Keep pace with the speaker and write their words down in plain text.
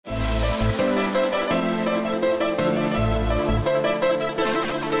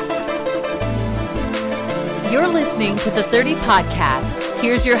listening to the 30 Podcast.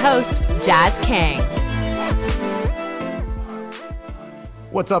 Here's your host, Jazz Kang.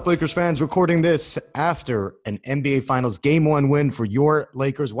 What's up, Lakers fans? Recording this after an NBA Finals Game 1 win for your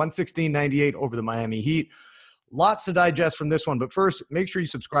Lakers, 116-98 over the Miami Heat. Lots to digest from this one, but first, make sure you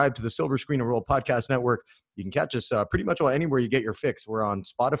subscribe to the Silver Screen and Roll Podcast Network. You can catch us pretty much anywhere you get your fix. We're on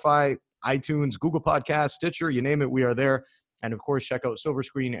Spotify, iTunes, Google Podcasts, Stitcher, you name it, we are there. And, of course, check out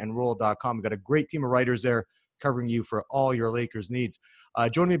silverscreenandroll.com. We've got a great team of writers there covering you for all your Lakers needs.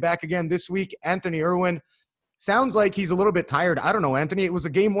 Joining me back again this week, Anthony Irwin. Sounds like he's a little bit tired. I don't know, Anthony. It was a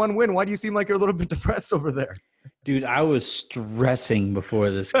Game 1 win. Why do you seem like you're a little bit depressed over there? Dude, I was stressing before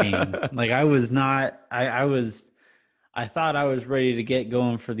this game. I was not – I thought I was ready to get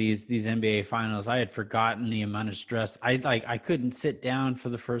going for these NBA Finals. I had forgotten the amount of stress. I couldn't sit down for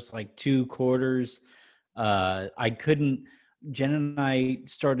the first, two quarters. I couldn't – Jen and I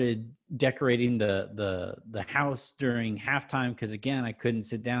started decorating the house during halftime because, again, I couldn't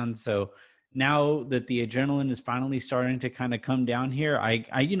sit down. So now that the adrenaline is finally starting to kind of come down here,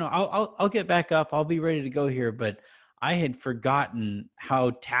 I'll get back up. I'll be ready to go here. But I had forgotten how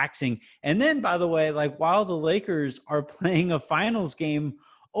taxing. And then, by the way, while the Lakers are playing a finals game,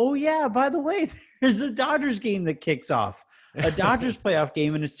 oh yeah, by the way, there's a Dodgers game that kicks off. A Dodgers playoff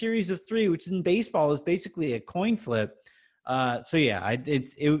game in a series of 3, which in baseball is basically a coin flip. It's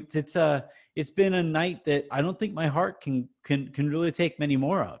been a night that I don't think my heart can really take many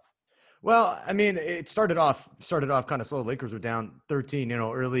more of. Well, I mean, it started off kind of slow. Lakers were down 13,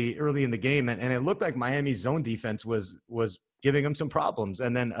 early in the game, and it looked like Miami's zone defense was giving them some problems.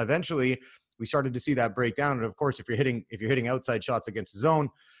 And then eventually we started to see that break down. And of course, if you're hitting outside shots against the zone,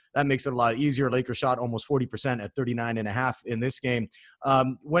 that makes it a lot easier. Lakers shot almost 40% at 39.5 in this game.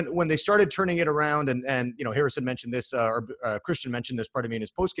 When they started turning it around, and Harrison mentioned this, or Christian mentioned this, in his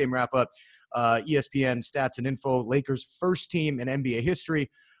post-game wrap-up, ESPN Stats and Info, Lakers' first team in NBA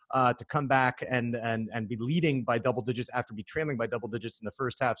history to come back and be leading by double digits after be trailing by double digits in the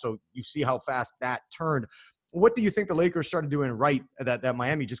first half. So you see how fast that turned. What do you think the Lakers started doing right that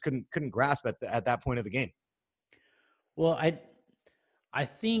Miami just couldn't grasp at that point of the game? Well, I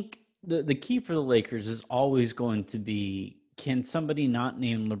think the key for the Lakers is always going to be, can somebody not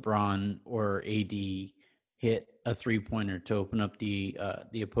named LeBron or AD hit a three-pointer to open up the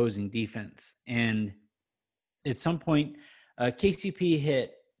opposing defense? And at some point, KCP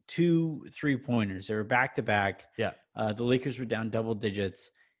hit 2 3-pointers. They were back-to-back. Yeah. The Lakers were down double digits.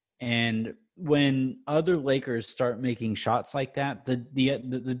 And when other Lakers start making shots like that,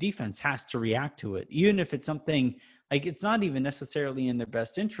 the defense has to react to it, even if it's something – it's not even necessarily in their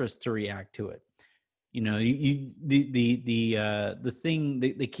best interest to react to it. The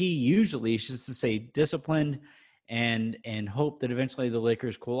key usually is just to stay disciplined and hope that eventually the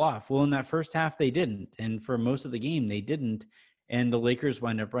Lakers cool off. Well, in that first half, they didn't. And for most of the game, they didn't. And the Lakers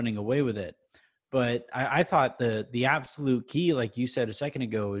wind up running away with it. But I thought the absolute key, like you said a second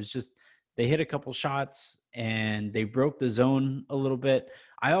ago, is just they hit a couple shots and they broke the zone a little bit.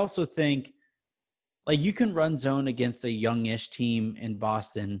 I also think, you can run zone against a youngish team in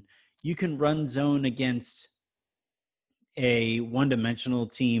Boston. You can run zone against a one-dimensional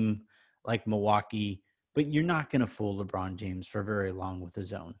team like Milwaukee, but you're not going to fool LeBron James for very long with the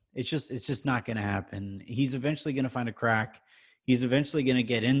zone. It's just not going to happen. He's eventually going to find a crack. He's eventually going to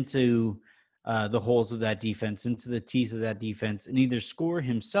get into the holes of that defense, into the teeth of that defense, and either score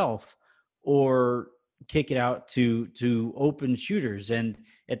himself or kick it out to open shooters. And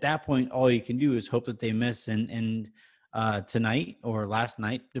at that point, all you can do is hope that they miss. And tonight or last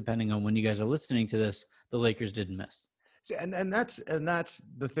night, depending on when you guys are listening to this, the Lakers didn't miss. And that's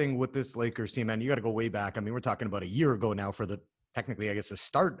the thing with this Lakers team, and you got to go way back. I mean, we're talking about a year ago now for the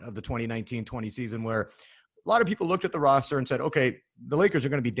start of the 2019-20 season, where a lot of people looked at the roster and said, okay, the Lakers are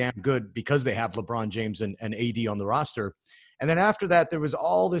going to be damn good because they have LeBron James and AD on the roster. And then after that, there was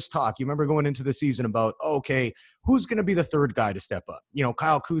all this talk. You remember going into the season about, okay, who's going to be the third guy to step up?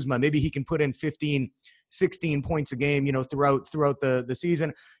 Kyle Kuzma, maybe he can put in 15, 16 points a game, throughout the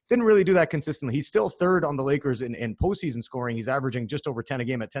season. Didn't really do that consistently. He's still third on the Lakers in postseason scoring. He's averaging just over 10 a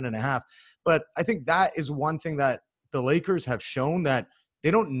game at 10.5. But I think that is one thing that the Lakers have shown, that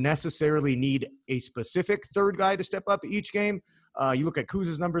they don't necessarily need a specific third guy to step up each game. You look at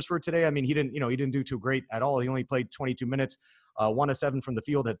Kuz's numbers for today. I mean, he didn't do too great at all. He only played 22 minutes, 1 of 7 from the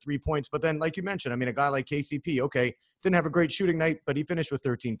field, had 3 points. But then, like you mentioned, I mean, a guy like KCP, okay, didn't have a great shooting night, but he finished with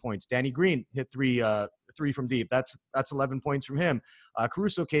 13 points. Danny Green hit three from deep. That's 11 points from him.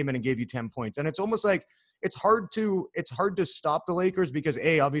 Caruso came in and gave you 10 points. And it's almost like it's hard to stop the Lakers because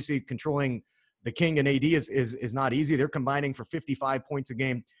obviously controlling the King and AD is not easy. They're combining for 55 points a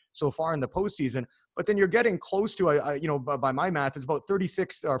game so far in the postseason. But then you're getting close to, by my math, it's about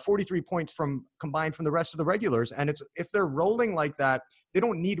 36 or 43 points from combined from the rest of the regulars. And it's, if they're rolling like that, they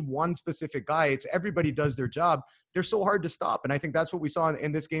don't need one specific guy. It's everybody does their job. They're so hard to stop. And I think that's what we saw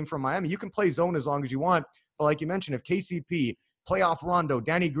in this game from Miami. You can play zone as long as you want. But like you mentioned, if KCP, playoff Rondo,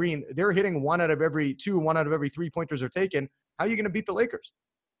 Danny Green, they're hitting one out of every 3 pointers are taken, how are you going to beat the Lakers?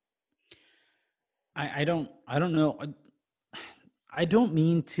 I don't know. I don't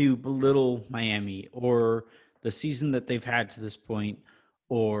mean to belittle Miami or the season that they've had to this point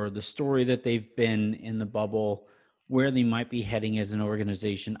or the story that they've been in the bubble, where they might be heading as an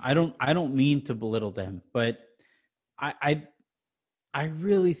organization. I don't mean to belittle them, but I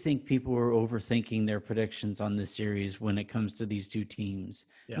really think people are overthinking their predictions on this series when it comes to these two teams.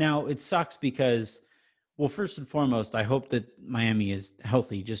 Yeah. Now, it sucks because, well, first and foremost, I hope that Miami is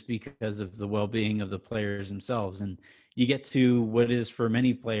healthy just because of the well-being of the players themselves. And you get to what is for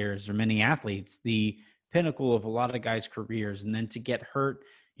many players or many athletes, the pinnacle of a lot of guys' careers. And then to get hurt,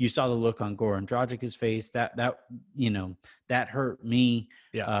 you saw the look on Goran Dragic's face. That hurt me.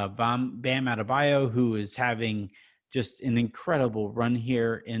 Yeah. Bam Adebayo, who is having just an incredible run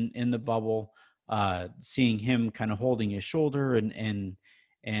here in the bubble, seeing him kind of holding his shoulder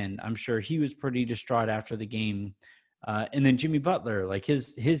and I'm sure he was pretty distraught after the game. And then Jimmy Butler, like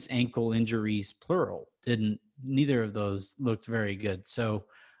his ankle injuries, plural, neither of those looked very good. So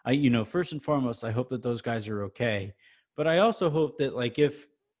first and foremost, I hope that those guys are okay. But I also hope that, like, if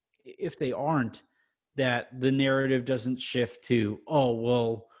they aren't, that the narrative doesn't shift to, oh,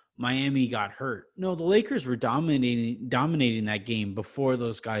 well, Miami got hurt. No, the Lakers were dominating that game before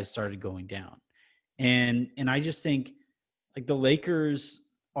those guys started going down. And I just think, like, the Lakers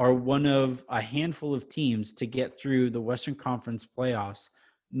are one of a handful of teams to get through the Western Conference playoffs,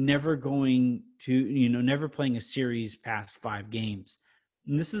 never playing a series past 5 games.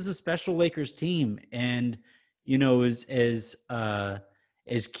 And this is a special Lakers team. And,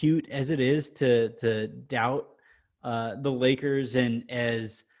 as cute as it is to doubt the Lakers, and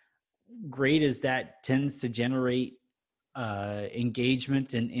as great as that tends to generate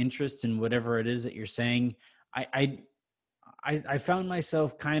engagement and interest in whatever it is that you're saying, I found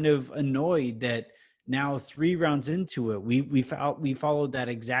myself kind of annoyed that now 3 rounds into it, we followed that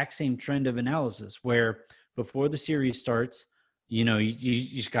exact same trend of analysis where before the series starts, you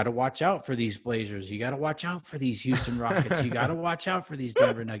just got to watch out for these Blazers. You got to watch out for these Houston Rockets. You got to watch out for these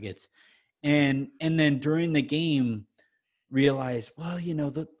Denver Nuggets. And then during the game, realize, well,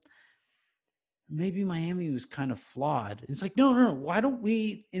 maybe Miami was kind of flawed. It's like, no. Why don't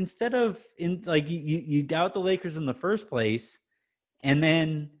we, instead of you doubt the Lakers in the first place, and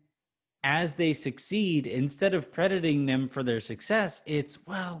then as they succeed, instead of crediting them for their success, it's,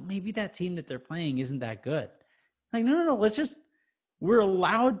 well, maybe that team that they're playing isn't that good. Like, no. We're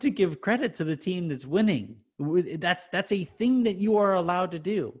allowed to give credit to the team that's winning. That's a thing that you are allowed to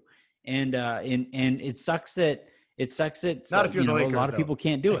do. And it sucks that not if you're the Lakers, a lot of people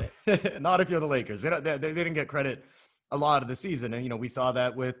can't do it. Not if you're the Lakers. They didn't get credit a lot of the season. And, we saw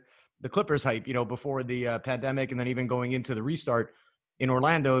that with the Clippers hype, before the pandemic, and then even going into the restart in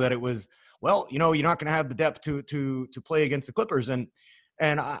Orlando, that it was, well, you're not going to have the depth to play against the Clippers. And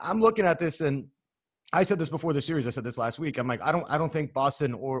I'm looking at this, and I said this before the series. I said this last week. I'm like, I don't think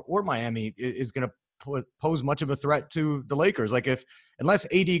Boston or Miami is going to pose much of a threat to the Lakers. Like, unless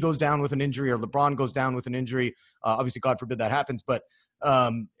AD goes down with an injury or LeBron goes down with an injury, obviously God forbid that happens. But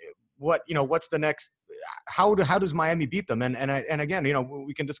what's the next? How does Miami beat them? And again,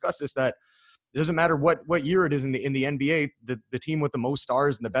 we can discuss this, that it doesn't matter what year it is in the NBA, the team with the most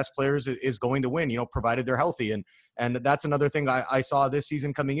stars and the best players is going to win, provided they're healthy. And that's another thing I saw this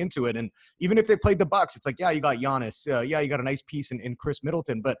season coming into it. And even if they played the Bucks, it's like, yeah, you got Giannis. Yeah, you got a nice piece in Chris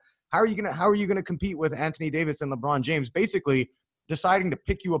Middleton. But how are you gonna compete with Anthony Davis and LeBron James basically deciding to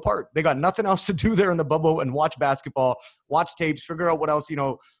pick you apart? They got nothing else to do there in the bubble and watch basketball, watch tapes, figure out what else,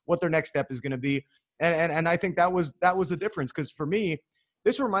 what their next step is going to be. And I think that was the difference. Because for me,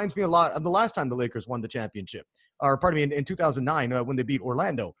 this reminds me a lot of the last time the Lakers won the championship, or pardon me, in 2009 when they beat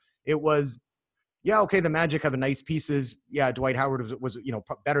Orlando. It was, yeah, okay, the Magic have a nice pieces. Yeah, Dwight Howard was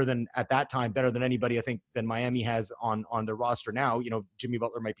better than, at that time, better than anybody, I think, than Miami has on their roster now. Jimmy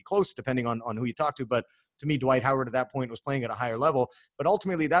Butler might be close depending on who you talk to, but to me, Dwight Howard at that point was playing at a higher level. But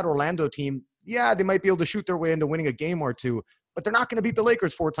ultimately, that Orlando team, yeah, they might be able to shoot their way into winning a game or two, but they're not going to beat the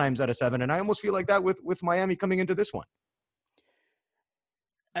Lakers 4 times out of 7. And I almost feel like that with Miami coming into this one.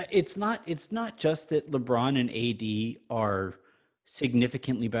 It's not just that LeBron and AD are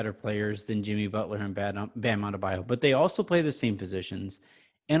significantly better players than Jimmy Butler and Bam Adebayo, but they also play the same positions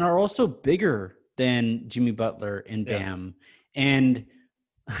and are also bigger than Jimmy Butler and Bam. Yeah. And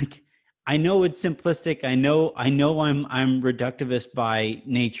like, I know it's simplistic. I know I'm reductivist by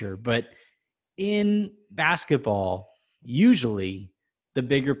nature, but in basketball, usually the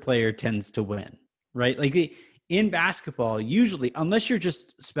bigger player tends to win, right? In basketball, usually, unless you're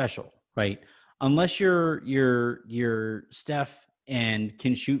just special, right? Unless you're Steph and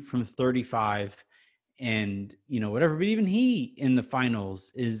can shoot from 35 and whatever, but even he in the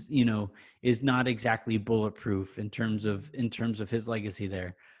finals is not exactly bulletproof in terms of his legacy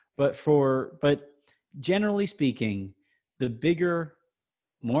there. But generally speaking, the bigger,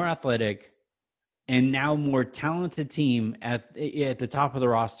 more athletic, and now more talented team at the top of the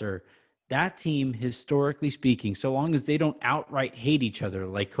roster, that team, historically speaking, so long as they don't outright hate each other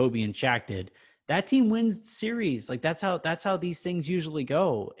like Kobe and Shaq did, that team wins series. Like that's how these things usually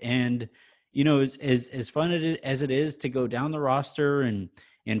go. And as fun as it is to go down the roster and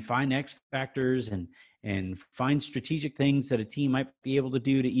find X factors and find strategic things that a team might be able to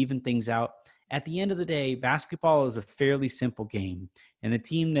do to even things out, at the end of the day, basketball is a fairly simple game. And the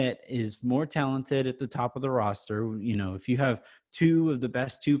team that is more talented at the top of the roster, if you have two of the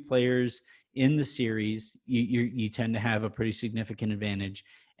best two players in the series, you tend to have a pretty significant advantage.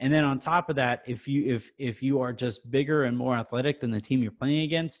 And then on top of that, if you are just bigger and more athletic than the team you're playing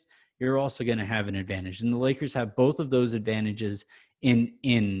against, you're also going to have an advantage. And the Lakers have both of those advantages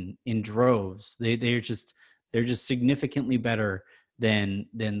in droves. They're just significantly better than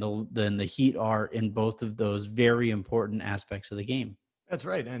the Heat are in both of those very important aspects of the game. That's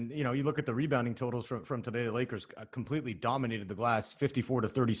right. And, you look at the rebounding totals from today, the Lakers completely dominated the glass,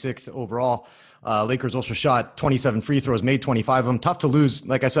 54-36 overall. Lakers also shot 27 free throws, made 25 of them. Tough to lose,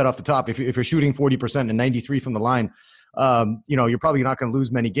 like I said off the top. If you're shooting 40% and 93 from the line, you're probably not going to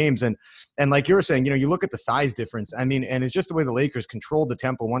lose many games. And like you were saying, you look at the size difference. I mean, and it's just the way the Lakers controlled the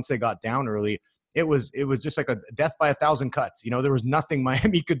tempo once they got down early. It was just like a death by 1,000 cuts. There was nothing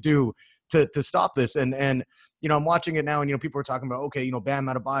Miami could do to stop this. And I'm watching it now, and people are talking about, okay, Bam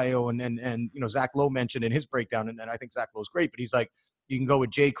Adebayo and Zach Lowe mentioned in his breakdown, and I think Zach Lowe's great, but he's like, you can go with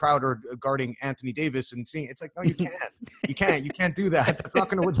Jay Crowder guarding Anthony Davis and seeing. It's like, no, you can't. You can't do that. That's not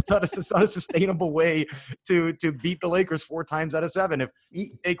going to. It's not a sustainable way to beat the Lakers 4 times out of 7. If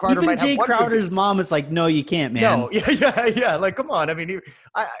Jay Crowder even Jay Crowder's mom is like, no, you can't, man. No, yeah. Like, come on. I mean,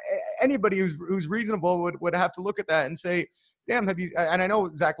 anybody who's reasonable would have to look at that and say, damn, have you? And I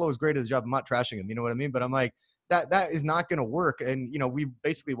know Zach Lowe is great at his job. I'm not trashing him. You know what I mean? But I'm like, that is not going to work. And we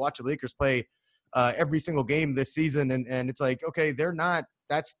basically watch the Lakers play every single game this season, and it's like, okay,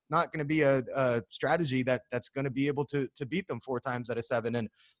 that's not going to be a strategy that's going to be able to beat them 4 times out of 7. And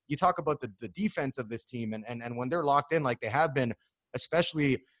you talk about the defense of this team, and when they're locked in like they have been,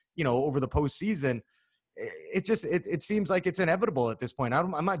 especially over the postseason, it seems like it's inevitable at this point.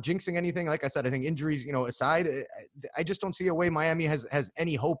 I'm not jinxing anything. Like I said, I think injuries aside, I just don't see a way Miami has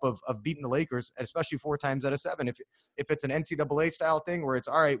any hope of beating the Lakers, especially 4 times out of 7. If it's an NCAA style thing where it's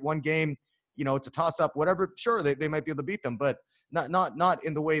all right, one game, it's a toss up, whatever, sure, they might be able to beat them, but not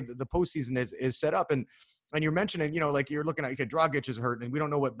in the way that the postseason is set up. And you're mentioning, like you're looking at, okay, Dragic is hurt, and we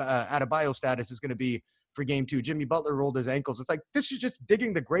don't know what Adebayo status is going to be for game 2. Jimmy Butler rolled his ankles. It's like, this is just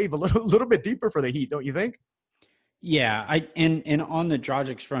digging the grave a little bit deeper for the Heat, don't you think? Yeah, and on the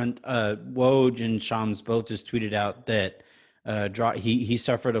Dragic front, Woj and Shams both just tweeted out that he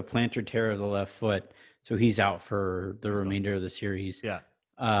suffered a plantar tear of the left foot, so he's out for the remainder of the series. Yeah.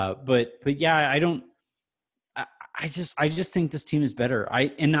 But yeah, I just think this team is better.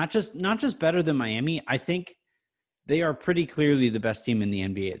 And not just better than Miami. I think they are pretty clearly the best team in the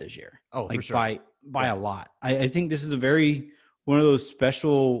NBA this year. Oh, for sure. By a lot. I think this is one of those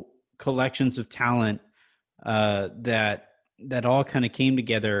special collections of talent that all kind of came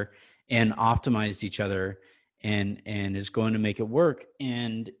together and optimized each other and is going to make it work.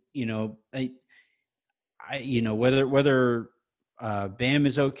 And whether Bam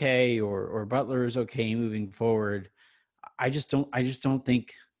is okay or Butler is okay moving forward, I just don't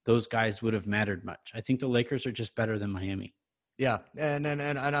think those guys would have mattered much. I think the Lakers are just better than Miami. Yeah, and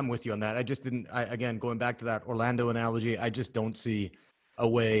I'm with you on that. I just didn't. Again, going back to that Orlando analogy, I just don't see a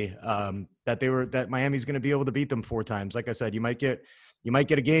way that Miami's going to be able to beat them 4 times. Like I said, you might get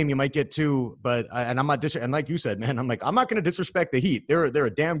a game, you might get 2, but I'm not and like you said, man, I'm not going to disrespect the Heat. They're a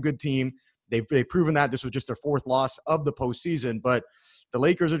damn good team. They've proven that. This was just their 4th loss of the postseason, but the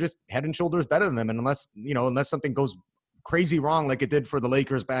Lakers are just head and shoulders better than them. And unless something goes crazy wrong like it did for the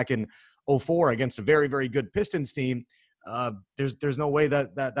Lakers back in 2004 against a very, very good Pistons team, there's no way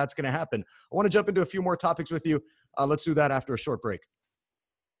that's going to happen. I want to jump into a few more topics with you. Let's do that after a short break.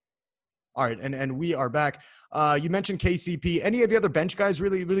 All right, and we are back. You mentioned KCP. Any of the other bench guys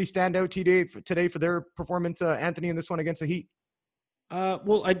really stand out today for their performance, Anthony, in this one against the Heat?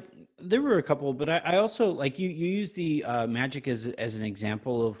 There were a couple, but I also like you use the Magic as an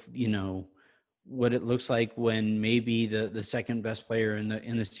example of what it looks like when maybe the second best player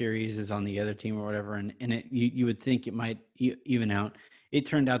in the series is on the other team or whatever, and you would think it might even out. It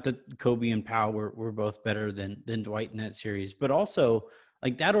turned out that Kobe and Powell were both better than Dwight in that series, but also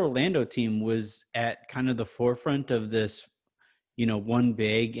like that Orlando team was at kind of the forefront of this, one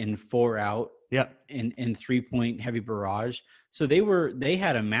big and four out, Yeah. and 3-point heavy barrage. So they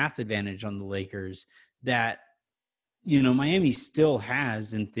had a math advantage on the Lakers that Miami still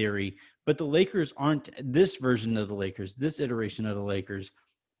has in theory, but the Lakers aren't, this version of the Lakers, this iteration of the Lakers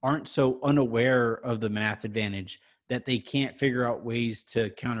aren't so unaware of the math advantage that they can't figure out ways to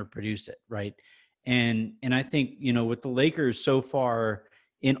counterproduce it, right? And I think, with the Lakers so far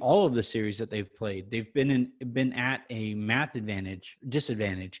in all of the series that they've played, they've been at a math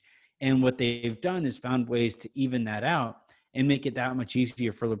disadvantage. And what they've done is found ways to even that out and make it that much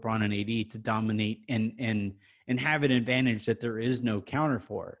easier for LeBron and AD to dominate and have an advantage that there is no counter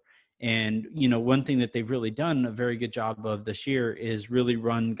for. And, one thing that they've really done a very good job of this year is really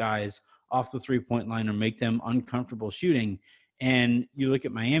run guys off the 3-point line or make them uncomfortable shooting. And you look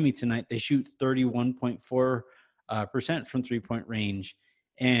at Miami tonight, they shoot 31.4% from 3-point range.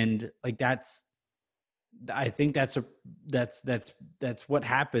 And like, I think that's what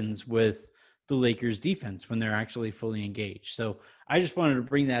happens with the Lakers defense when they're actually fully engaged. So I just wanted to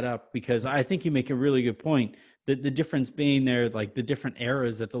bring that up because I think you make a really good point. The difference being there, like the different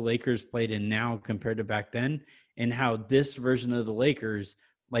eras that the Lakers played in now compared to back then, and how this version of the Lakers,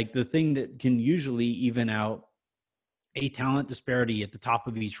 like the thing that can usually even out a talent disparity at the top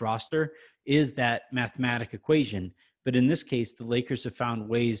of each roster is that mathematic equation. But in this case, the Lakers have found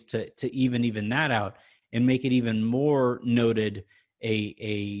ways to even that out and make it even more noted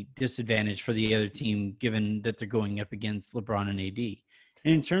a disadvantage for the other team, given that they're going up against LeBron and AD.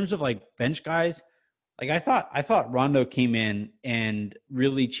 And in terms of like bench guys, like I thought Rondo came in and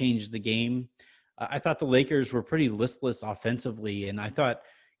really changed the game. I thought the Lakers were pretty listless offensively, and I thought,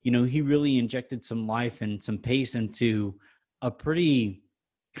 he really injected some life and some pace into a pretty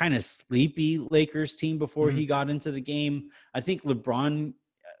kind of sleepy Lakers team before he got into the game. I think LeBron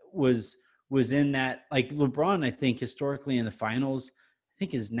was in that, like LeBron, I think historically in the finals, I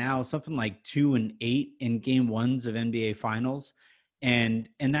think is now something like 2-8 in game ones of NBA finals. And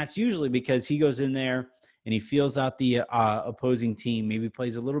that's usually because he goes in there and he feels out the opposing team, maybe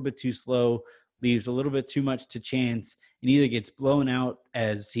plays a little bit too slow, leaves a little bit too much to chance, and either gets blown out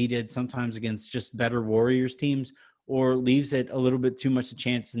as he did sometimes against just better Warriors teams, or leaves it a little bit too much to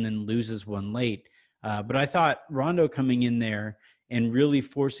chance and then loses one late. But I thought Rondo coming in there and really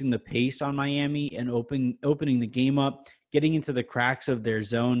forcing the pace on Miami and opening the game up, getting into the cracks of their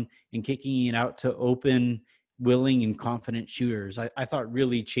zone and kicking it out to open, willing, and confident shooters, I thought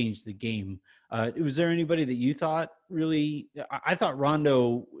really changed the game. Was there anybody that you thought really – I thought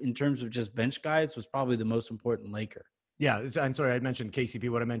Rondo, in terms of just bench guys, was probably the most important Laker. Yeah, I'm sorry I mentioned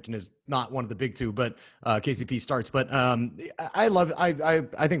KCP. What I mentioned is not one of the big two, but KCP starts. But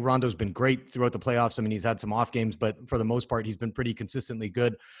I think Rondo's been great throughout the playoffs. I mean, he's had some off games, but for the most part, he's been pretty consistently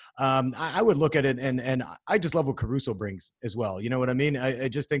good. I would look at it, and I just love what Caruso brings as well. You know what I mean? I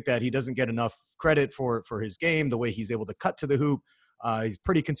just think that he doesn't get enough credit for his game, the way he's able to cut to the hoop. He's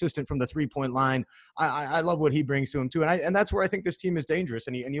pretty consistent from the 3-point line. I love what he brings to him too, and that's where I think this team is dangerous.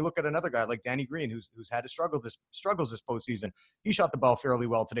 And you look at another guy like Danny Green, who's had to struggles this postseason. He shot the ball fairly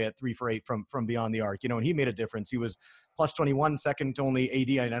well today at 3 for 8 from beyond the arc, and he made a difference. He was plus 21, second to only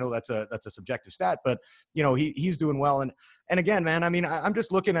AD. And I know that's a subjective stat, but he's doing well. And again, man, I mean, I'm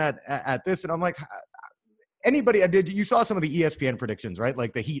just looking at this, and I'm like, anybody you saw some of the ESPN predictions, right?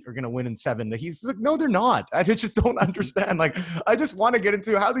 Like the Heat are going to win in 7. The Heat's like, no, they're not. I just don't understand. Like, I just want to get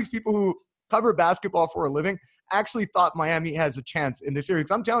into how these people who cover basketball for a living actually thought Miami has a chance in this series.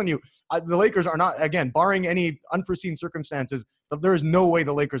 I'm telling you, the Lakers are not, again, barring any unforeseen circumstances, there is no way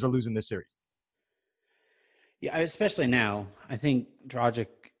the Lakers are losing this series. Yeah, especially now. I think Dragic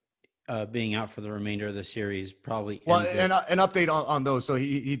being out for the remainder of the series probably. Well, and an update on those. So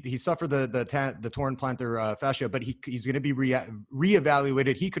he suffered the torn plantar fascia, but he's going to be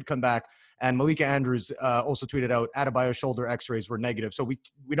reevaluated. He could come back. And Malika Andrews also tweeted out Adebayo's shoulder X-rays were negative. So we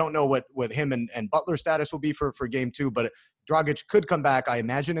don't know what him and Butler's status will be for game 2. But Dragic could come back, I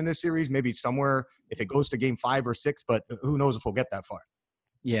imagine, in this series, maybe somewhere if it goes to game 5 or 6. But who knows if we'll get that far?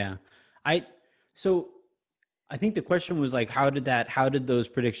 Yeah, I think the question was like, how did those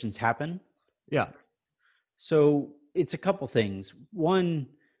predictions happen? Yeah. So it's a couple things. One,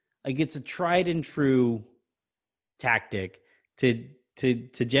 like it's a tried and true tactic to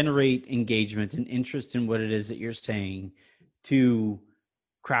generate engagement and interest in what it is that you're saying, to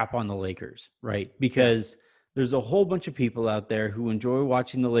crap on the Lakers, right? Because there's a whole bunch of people out there who enjoy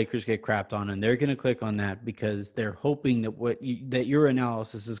watching the Lakers get crapped on, and they're going to click on that because they're hoping that that your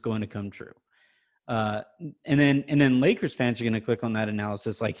analysis is going to come true. And then Lakers fans are going to click on that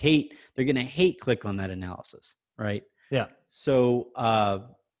analysis like hate. They're going to hate click on that analysis, right? Yeah. So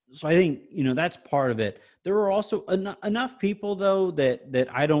I think, that's part of it. There are also enough people though that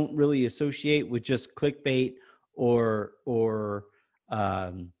I don't really associate with just clickbait or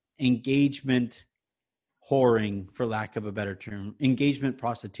engagement whoring, for lack of a better term, engagement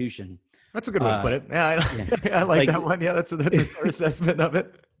prostitution. That's a good way to put it. Yeah, I like that one. Yeah, that's a fair assessment of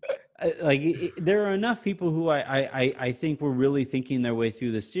it. There are enough people who I think were really thinking their way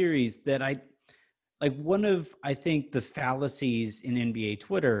through the series that I think the fallacies in NBA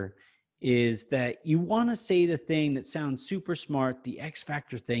Twitter is that you want to say the thing that sounds super smart, the X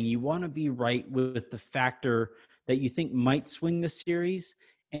factor thing. You want to be right with the factor that you think might swing the series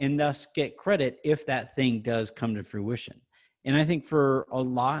and thus get credit if that thing does come to fruition. And I think for a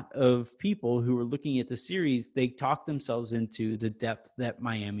lot of people who are looking at the series, they talk themselves into the depth that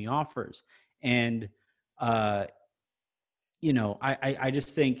Miami offers. And, I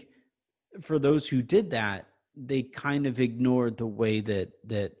just think for those who did that, they kind of ignored the way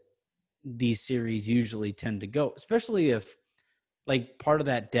that these series usually tend to go, especially if part of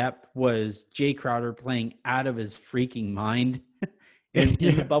that depth was Jay Crowder playing out of his freaking mind in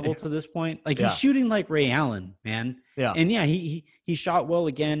the bubble to this point. He's shooting like Ray Allen, man. Yeah. And he shot well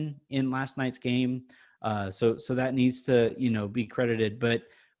again in last night's game. So that needs to, be credited. But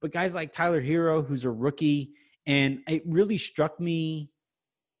guys like Tyler Hero, who's a rookie, and it really struck me.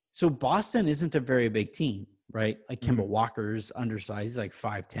 So Boston isn't a very big team, right? Kemba Walker's undersized, he's like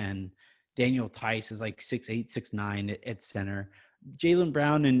 5'10". Daniel Tice is like 6'8", 6'9" at center. Jaylen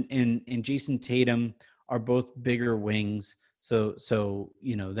Brown and Jason Tatum are both bigger wings. So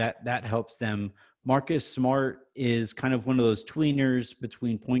that helps them. Marcus Smart is kind of one of those tweeners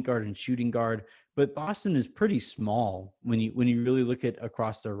between point guard and shooting guard, but Boston is pretty small when you really look at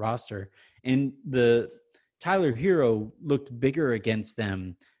across their roster. And the Tyler Hero looked bigger against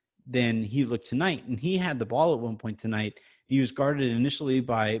them than he looked tonight. And he had the ball at one point tonight. He was guarded initially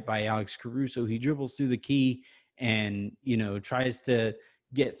by Alex Caruso. He dribbles through the key and, tries to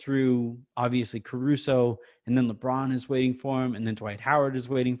get through, obviously, Caruso, and then LeBron is waiting for him, and then Dwight Howard is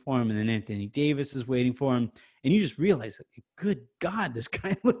waiting for him, and then Anthony Davis is waiting for him. And you just realize, good God, this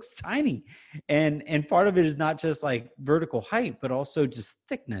guy looks tiny. And part of it is not just vertical height, but also just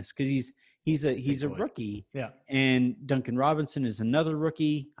thickness, because he's a rookie. Yeah. And Duncan Robinson is another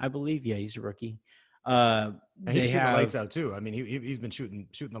rookie, I believe. Yeah, he's a rookie. And he's shooting the lights out too. I mean, he's been shooting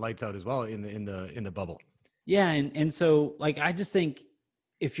the lights out as well in the bubble. Yeah, and so I just think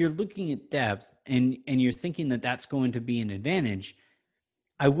if you're looking at depth and you're thinking that that's going to be an advantage,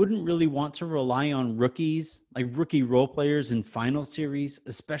 I wouldn't really want to rely on rookies, rookie role players in final series,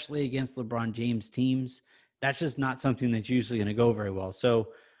 especially against LeBron James teams. That's just not something that's usually going to go very well. So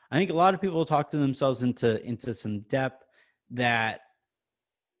I think a lot of people talk to themselves into some depth that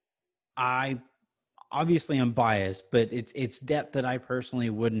obviously I'm biased, but it's depth that I personally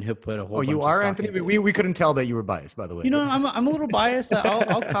wouldn't have put a whole. Oh, you are, Anthony? We couldn't tell that you were biased, by the way. I'm a little biased.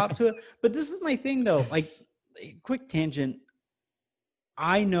 I'll cop to it. But this is my thing, though. Quick tangent.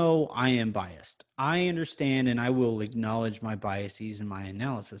 I know I am biased. I understand, and I will acknowledge my biases in my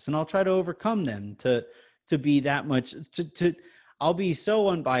analysis, and I'll try to overcome them to be that much. I'll be so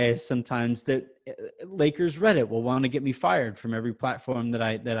unbiased sometimes that Lakers Reddit will want to get me fired from every platform that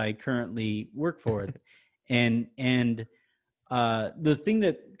I currently work for. And the thing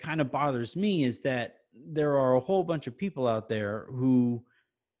that kind of bothers me is that there are a whole bunch of people out there who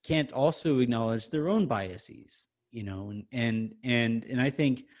can't also acknowledge their own biases, and I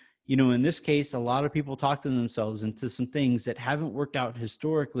think, in this case, a lot of people talk to themselves into some things that haven't worked out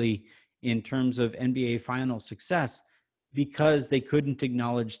historically in terms of NBA final success, because they couldn't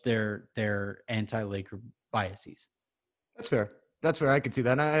acknowledge their anti-Laker biases. That's fair. I could see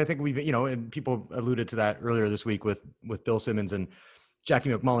that. And I think we've, and people alluded to that earlier this week with Bill Simmons and Jackie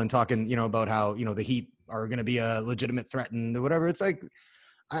McMullen talking, about how, the Heat are going to be a legitimate threat and whatever. It's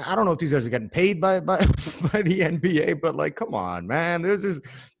I don't know if these guys are getting paid by the NBA, but come on, man. There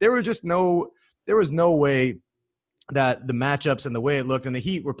was no way that the matchups and the way it looked, and the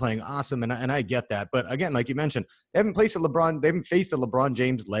Heat were playing awesome, and I get that. But again, like you mentioned, they haven't faced a LeBron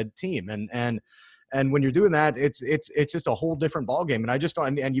James led team, and when you're doing that, it's just a whole different ballgame. And I just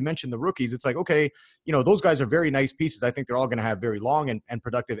don't. And you mentioned the rookies. It's okay, those guys are very nice pieces. I think they're all going to have very long and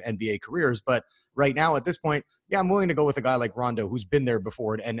productive NBA careers. But right now, at this point, yeah, I'm willing to go with a guy like Rondo, who's been there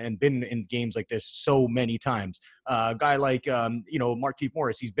before and been in games like this so many times. A guy like Markieff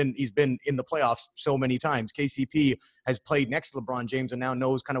Morris, he's been in the playoffs so many times. KCP has played next to LeBron James and now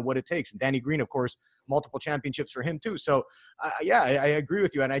knows kind of what it takes. And Danny Green, of course, multiple championships for him too. So I agree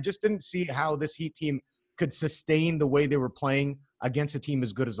with you, and I just didn't see how this Heat team could sustain the way they were playing against a team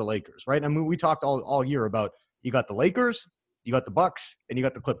as good as the Lakers, right? I mean, we talked all year about you got the Lakers, you got the Bucks, and you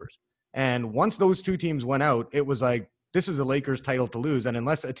got the Clippers. And once those two teams went out, it was like, this is the Lakers' title to lose. And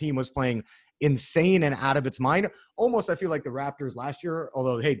unless a team was playing insane and out of its mind, almost I feel like the Raptors last year,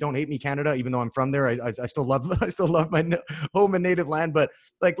 although, hey, don't hate me, Canada, even though I'm from there. I still love my home and native land. But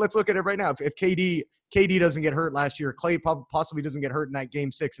like, let's look at it right now. If KD doesn't get hurt last year, Clay possibly doesn't get hurt in that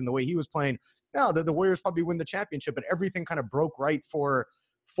game 6 and the way he was playing, no, the Warriors probably win the championship, but everything kind of broke right for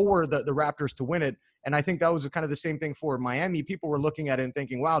the Raptors to win it. And I think that was kind of the same thing for Miami. People were looking at it and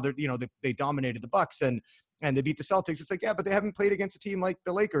thinking, wow, they dominated the Bucks and they beat the Celtics. It's like, yeah, but they haven't played against a team like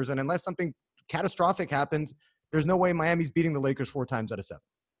the Lakers. And unless something catastrophic happens, there's no way Miami's beating the Lakers 4 times out of 7.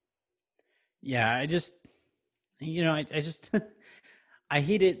 Yeah, I just I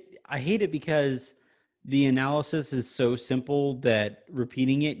hate it. I hate it because the analysis is so simple that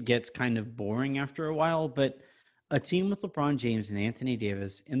repeating it gets kind of boring after a while. But a team with LeBron James and Anthony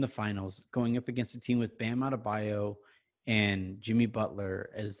Davis in the finals going up against a team with Bam Adebayo and Jimmy Butler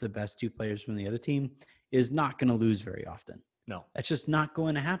as the best 2 players from the other team is not going to lose very often. No, that's just not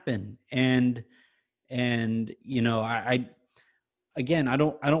going to happen. And I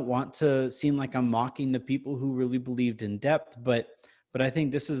don't want to seem like I'm mocking the people who really believed in depth, but I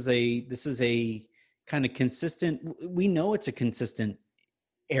think this is a kind of consistent. We know it's a consistent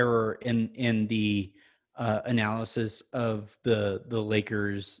error in the analysis of the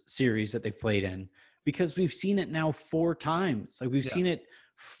Lakers series that they've played in, because we've seen it now 4 times. Like we've seen it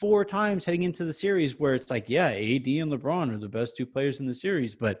 4 times heading into the series where it's like, yeah, AD and LeBron are the best 2 players in the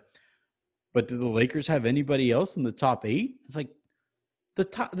series, but do the Lakers have anybody else in the top 8? It's like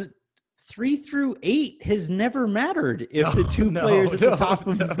the 3 through 8 has never mattered if the 2 players at the top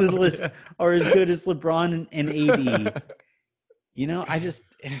of the list are as good as LeBron and AD. I just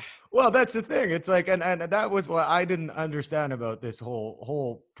well, that's the thing. It's like, and that was what I didn't understand about this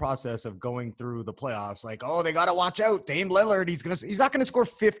whole process of going through the playoffs. Like, oh, they got to watch out. Dame Lillard, he's not going to score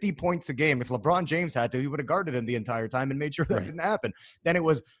 50 points a game. If LeBron James had to, he would have guarded him the entire time and made sure that didn't happen. Then it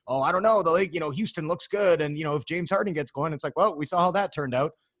was, oh, I don't know. Houston looks good. And, if James Harden gets going, it's like, well, we saw how that turned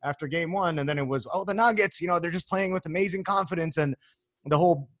out after game 1. And then it was, oh, the Nuggets, they're just playing with amazing confidence. And the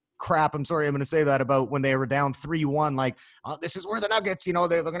whole crap, I'm sorry, I'm going to say that about when they were down 3-1, like, oh, this is where the Nuggets, they're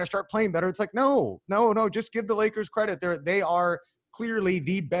going to start playing better. It's like, no, just give the Lakers credit. They are clearly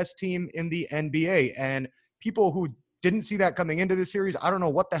the best team in the NBA. And people who didn't see that coming into this series, I don't know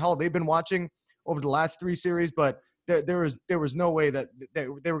what the hell they've been watching over the last 3 series, but there was no way that they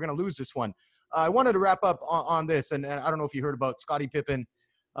were going to lose this one. I wanted to wrap up on this, and I don't know if you heard about Scottie Pippen,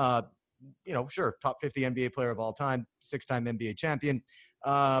 sure, top 50 NBA player of all time, 6-time NBA champion.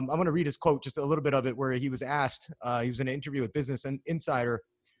 I'm going to read his quote, just a little bit of it, where he was asked, he was in an interview with Business Insider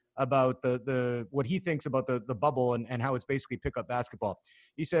about the what he thinks about the bubble and how it's basically pickup basketball.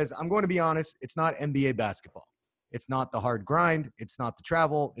 He says, I'm going to be honest, it's not NBA basketball. It's not the hard grind. It's not the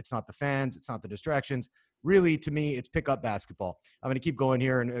travel. It's not the fans. It's not the distractions. Really, to me, it's pickup basketball. I'm going to keep going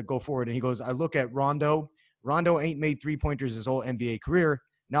here and go forward. And he goes, I look at Rondo. Rondo ain't made 3-pointers his whole NBA career.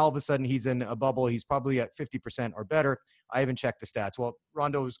 Now, all of a sudden, he's in a bubble. He's probably at 50% or better. I haven't checked the stats. Well,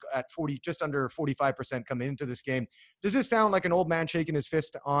 Rondo's at 40, just under 45% coming into this game. Does this sound like an old man shaking his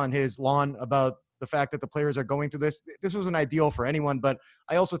fist on his lawn about the fact that the players are going through this? This wasn't ideal for anyone, but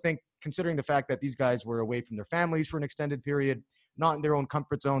I also think, considering the fact that these guys were away from their families for an extended period, not in their own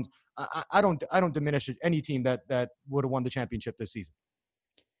comfort zones, I don't diminish any team that would have won the championship this season.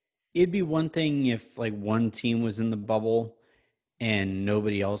 It'd be one thing if like one team was in the bubble and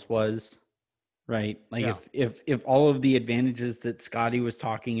nobody else was, right? Like if all of the advantages that Scottie was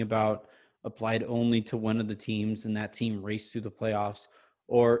talking about applied only to one of the teams and that team raced through the playoffs,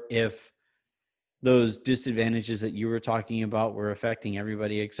 or if those disadvantages that you were talking about were affecting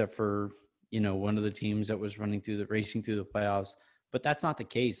everybody except for, one of the teams that was racing through the playoffs. But that's not the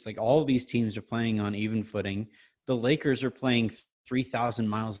case. Like, all of these teams are playing on even footing. The Lakers are playing 3,000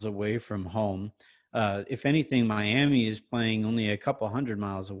 miles away from home. If anything, Miami is playing only a couple hundred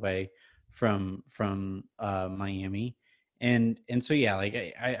miles away from Miami. And so, yeah, like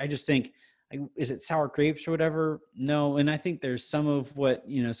I just think, is it sour grapes or whatever? No. And I think there's some of what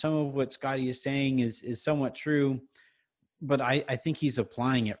Scottie is saying is somewhat true, but I think he's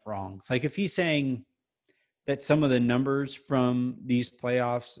applying it wrong. Like, if he's saying that some of the numbers from these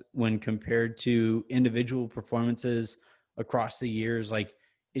playoffs, when compared to individual performances across the years, like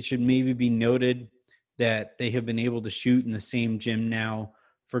it should maybe be noted that they have been able to shoot in the same gym now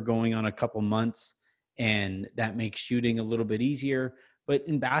for going on a couple months, and that makes shooting a little bit easier. But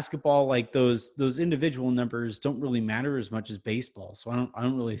in basketball, like those individual numbers don't really matter as much as baseball. So I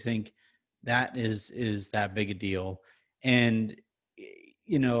don't really think that is that big a deal. And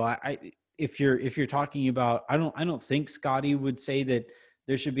you know, if you're talking about, I don't think Scotty would say that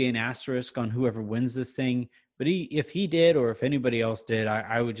there should be an asterisk on whoever wins this thing. But if he did, or if anybody else did,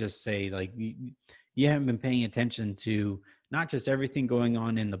 I would just say, like, you haven't been paying attention to not just everything going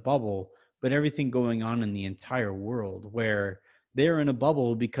on in the bubble, but everything going on in the entire world, where they're in a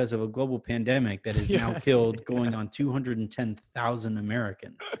bubble because of a global pandemic that has now killed going on 210,000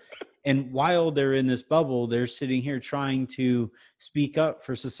 Americans. And while they're in this bubble, they're sitting here trying to speak up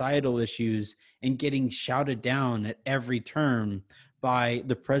for societal issues and getting shouted down at every turn by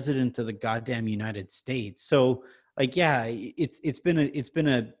the president of the goddamn United States. So, like, yeah, it's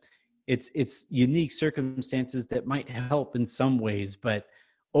unique circumstances that might help in some ways, but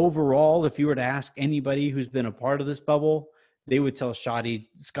overall, if you were to ask anybody who's been a part of this bubble, they would tell Scotty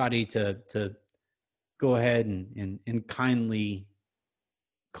to go ahead and kindly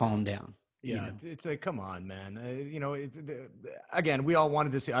calm down. Yeah, you know? it's like, come on, man. Again, we all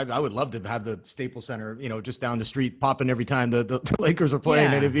wanted to see. I would love to have the Staples Center, just down the street, popping every time the Lakers are playing,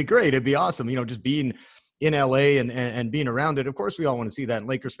 and it'd be great. It'd be awesome, just being in LA and being around it. Of course, we all want to see that. And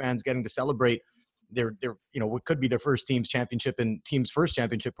Lakers fans getting to celebrate their what could be their first team's championship and team's first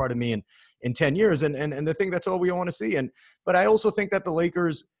championship, in 10 years. And the thing, that's all we want to see. But I also think that the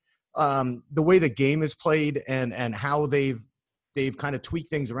Lakers, the way the game is played and how they've kind of tweaked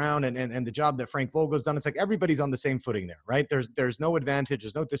things around and the job that Frank Vogel's done, it's like everybody's on the same footing there, right? There's no advantage,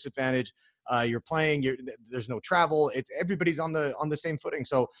 there's no disadvantage. You're playing, there's no travel. Everybody's on the same footing.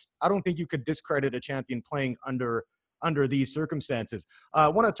 So I don't think you could discredit a champion playing under these circumstances. I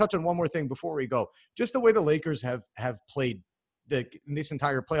want to touch on one more thing before we go. Just the way the Lakers have played this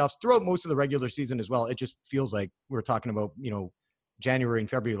entire playoffs throughout most of the regular season as well. It just feels like we're talking about, January and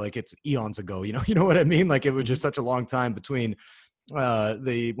February, like it's eons ago, you know what I mean? Like it was just such a long time between when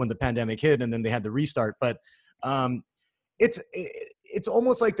the pandemic hit and then they had the restart. But it's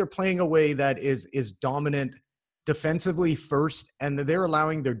almost like they're playing a way that is dominant defensively first, and they're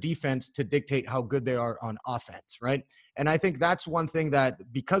allowing their defense to dictate how good they are on offense, right? And I think that's one thing that,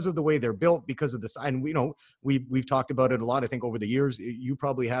 because of the way they're built, because of the sign, we've talked about it a lot. I think over the years, you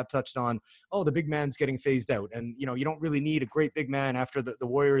probably have touched on, the big man's getting phased out, and you don't really need a great big man after the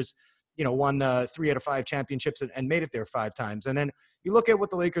Warriors, won 3 out of 5 championships and made it there 5 times. And then you look at what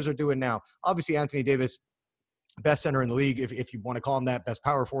the Lakers are doing now. Obviously, Anthony Davis, best center in the league, if you want to call him that, best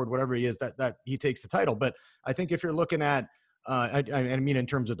power forward, whatever he is, that he takes the title. But I think if you're looking at, I mean, in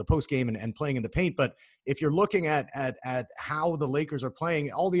terms of the post game and playing in the paint, but if you're looking at how the Lakers are playing,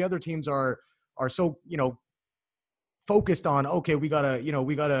 all the other teams are so, focused on, okay, we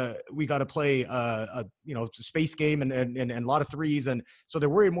gotta play a space game and a lot of threes, and so they're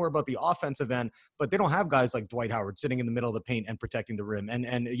worried more about the offensive end. But they don't have guys like Dwight Howard sitting in the middle of the paint and protecting the rim.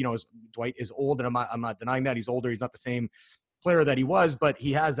 And Dwight is old, and I'm not denying that he's older. He's not the same player that he was, but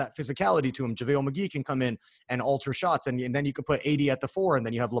he has that physicality to him. JaVale McGee can come in and alter shots, and then you could put AD at the 4, and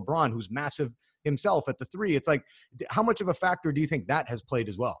then you have LeBron, who's massive himself, at the 3. It's like, how much of a factor do you think that has played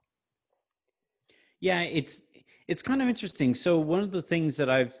as well? Yeah, it's kind of interesting. So one of the things that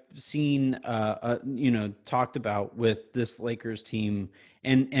I've seen, talked about with this Lakers team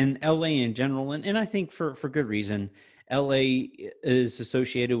and LA in general, and I think for good reason, LA is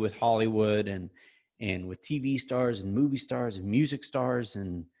associated with Hollywood and with TV stars and movie stars and music stars,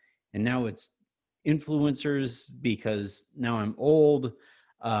 and now it's influencers because now I'm old.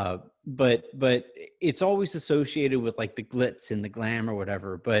 But it's always associated with like the glitz and the glam or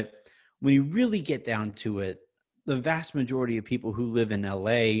whatever. But when you really get down to it, the vast majority of people who live in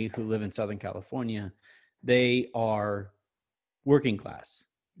LA, who live in Southern California, they are working class,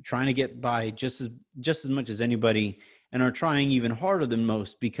 trying to get by just as much as anybody, and are trying even harder than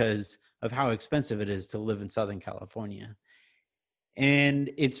most because of how expensive it is to live in Southern California. And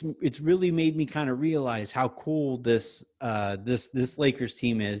it's really made me kind of realize how cool this Lakers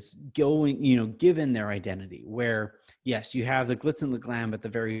team is going, given their identity, where yes, you have the glitz and the glam at the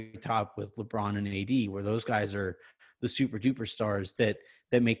very top with LeBron and AD, where those guys are the super duper stars that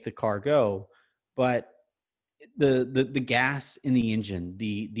make the car go. But the gas in the engine,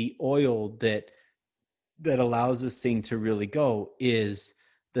 the oil that allows this thing to really go is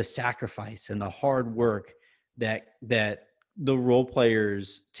the sacrifice and the hard work that the role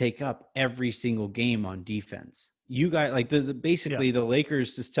players take up every single game on defense. You guys, like basically the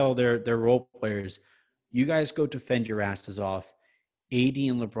Lakers just tell their role players, you guys go defend your asses off. AD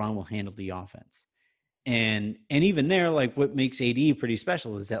and LeBron will handle the offense. And even there, like what makes AD pretty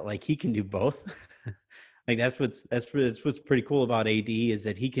special is that like he can do both. Like that's what's pretty cool about AD is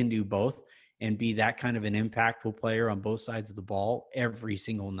that he can do both and be that kind of an impactful player on both sides of the ball every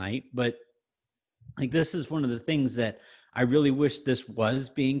single night. But like this is one of the things that I really wish this was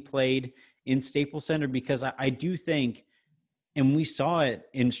being played in Staples Center, because I do think, and we saw it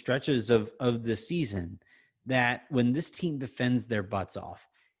in stretches of the season, that when this team defends their butts off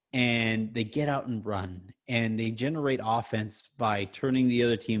and they get out and run and they generate offense by turning the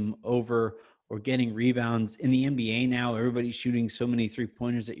other team over or getting rebounds. In the NBA now, everybody's shooting so many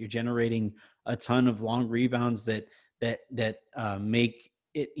 3-pointers that you're generating a ton of long rebounds that make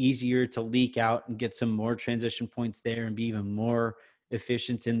it easier to leak out and get some more transition points there and be even more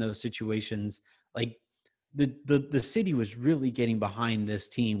efficient in those situations. Like the city was really getting behind this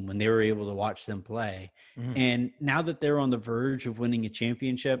team when they were able to watch them play. Mm-hmm. And now that they're on the verge of winning a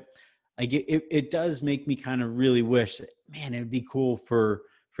championship, it does make me kind of really wish that, man, it'd be cool for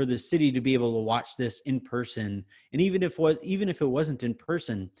the city to be able to watch this in person. And even if it wasn't in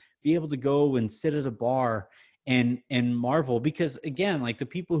person, be able to go and sit at a bar and marvel, because again, like the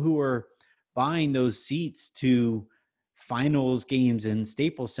people who are buying those seats to finals games in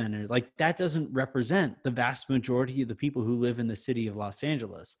Staples Center, like that doesn't represent the vast majority of the people who live in the city of Los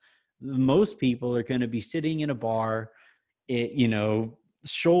Angeles. Most people are going to be sitting in a bar,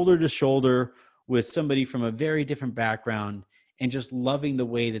 shoulder to shoulder with somebody from a very different background and just loving the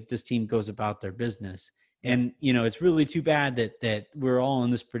way that this team goes about their business. And, it's really too bad that we're all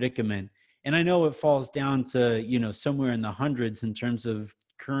in this predicament. And I know it falls down to, somewhere in the hundreds in terms of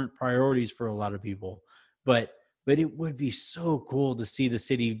current priorities for a lot of people, but it would be so cool to see the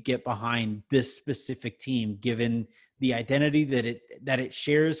city get behind this specific team, given the identity that it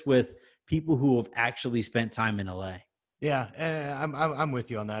shares with people who have actually spent time in LA. Yeah, I'm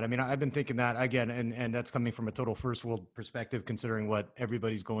with you on that. I mean, I've been thinking that again, and that's coming from a total first world perspective, considering what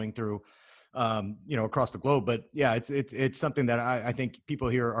everybody's going through, across the globe. But yeah, it's something that I think people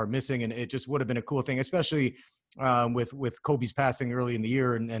here are missing, and it just would have been a cool thing, especially with Kobe's passing early in the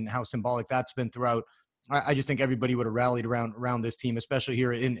year and how symbolic that's been throughout. I just think everybody would have rallied around this team, especially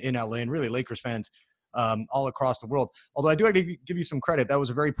here in LA, and really Lakers fans all across the world. Although I do have to give you some credit. That was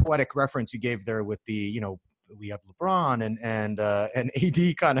a very poetic reference you gave there with the, we have LeBron and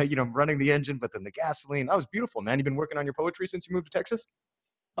AD kind of, running the engine, but then the gasoline. That was beautiful, man. You've been working on your poetry since you moved to Texas?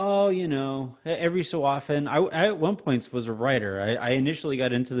 Oh, every so often. I at one point was a writer. I initially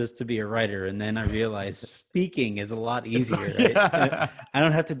got into this to be a writer, and then I realized speaking is a lot easier. Right? I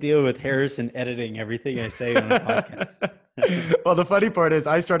don't have to deal with Harrison editing everything I say on a podcast. Well, the funny part is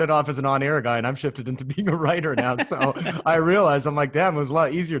I started off as an on-air guy, and I'm shifted into being a writer now. So I realized, I'm like, damn, it was a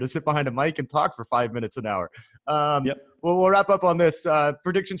lot easier to sit behind a mic and talk for 5 minutes an hour. Yep. Well, we'll wrap up on this.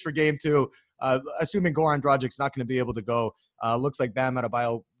 Predictions for game 2. Assuming Goran Dragic's not going to be able to go, looks like Bam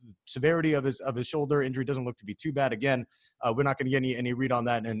Adebayo, severity of his shoulder injury doesn't look to be too bad. Again, we're not going to get any read on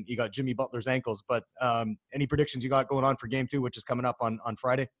that, and you got Jimmy Butler's ankles. But any predictions you got going on for game 2, which is coming up on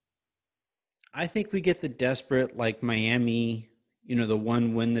Friday? I think we get the desperate, like Miami, the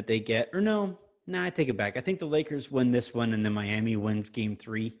one win that they get. Or no, I take it back. I think the Lakers win this one, and then Miami wins game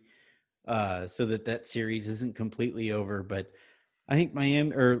 3, so that series isn't completely over. But I think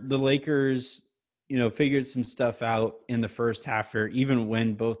Miami or the Lakers, figured some stuff out in the first half, or even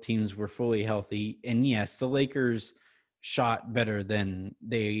when both teams were fully healthy. And yes, the Lakers shot better than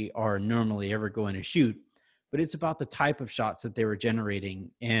they are normally ever going to shoot, but it's about the type of shots that they were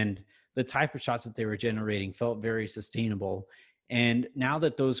generating, and the type of shots that they were generating felt very sustainable. And now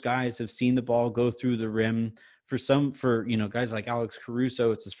that those guys have seen the ball go through the rim, for guys like Alex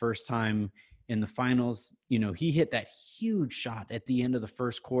Caruso, it's his first time in the finals. He hit that huge shot at the end of the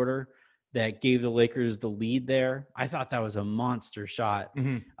first quarter that gave the Lakers the lead there. I thought that was a monster shot.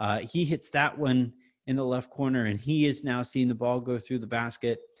 Mm-hmm. He hits that one in the left corner, and he is now seeing the ball go through the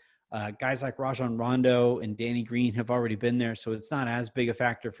basket. Guys like Rajon Rondo and Danny Green have already been there, so it's not as big a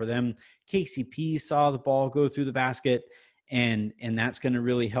factor for them. KCP saw the ball go through the basket, and that's going to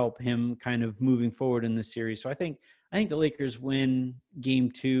really help him kind of moving forward in the series. So I think the Lakers win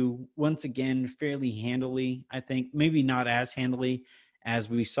game 2 once again fairly handily. I think maybe not as handily as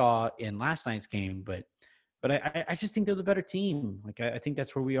we saw in last night's game, but I just think they're the better team. Like I think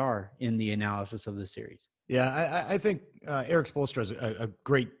that's where we are in the analysis of the series. Yeah, I think Eric Spoelstra is a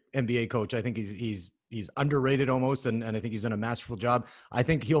great NBA coach. I think he's he's underrated almost, and I think he's done a masterful job. I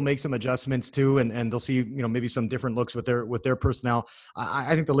think he'll make some adjustments too, and they'll see, maybe some different looks with their personnel.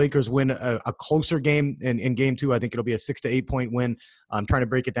 I think the Lakers win a closer game in game 2. I think it'll be a 6 to 8 point win. I'm trying to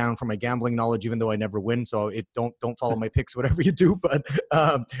break it down from my gambling knowledge, even though I never win. So don't follow my picks, whatever you do. But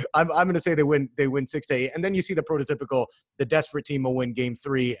I'm going to say they win 6 to 8, and then you see the desperate team will win game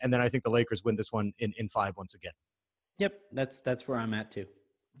 3, and then I think the Lakers win this one in 5 once again. Yep, that's where I'm at too.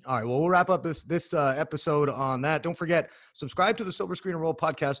 All right, well, we'll wrap up this episode on that. Don't forget, subscribe to the Silver Screen and Roll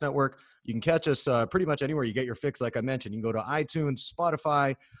Podcast Network. You can catch us pretty much anywhere you get your fix, like I mentioned. You can go to iTunes,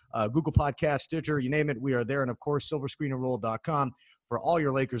 Spotify, Google Podcasts, Stitcher, you name it, we are there. And, of course, silverscreenandroll.com for all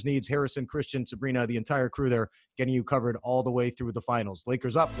your Lakers needs. Harrison, Christian, Sabrina, the entire crew there getting you covered all the way through the finals.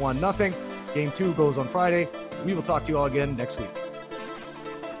 Lakers up 1-0. Game 2 goes on Friday. We will talk to you all again next week.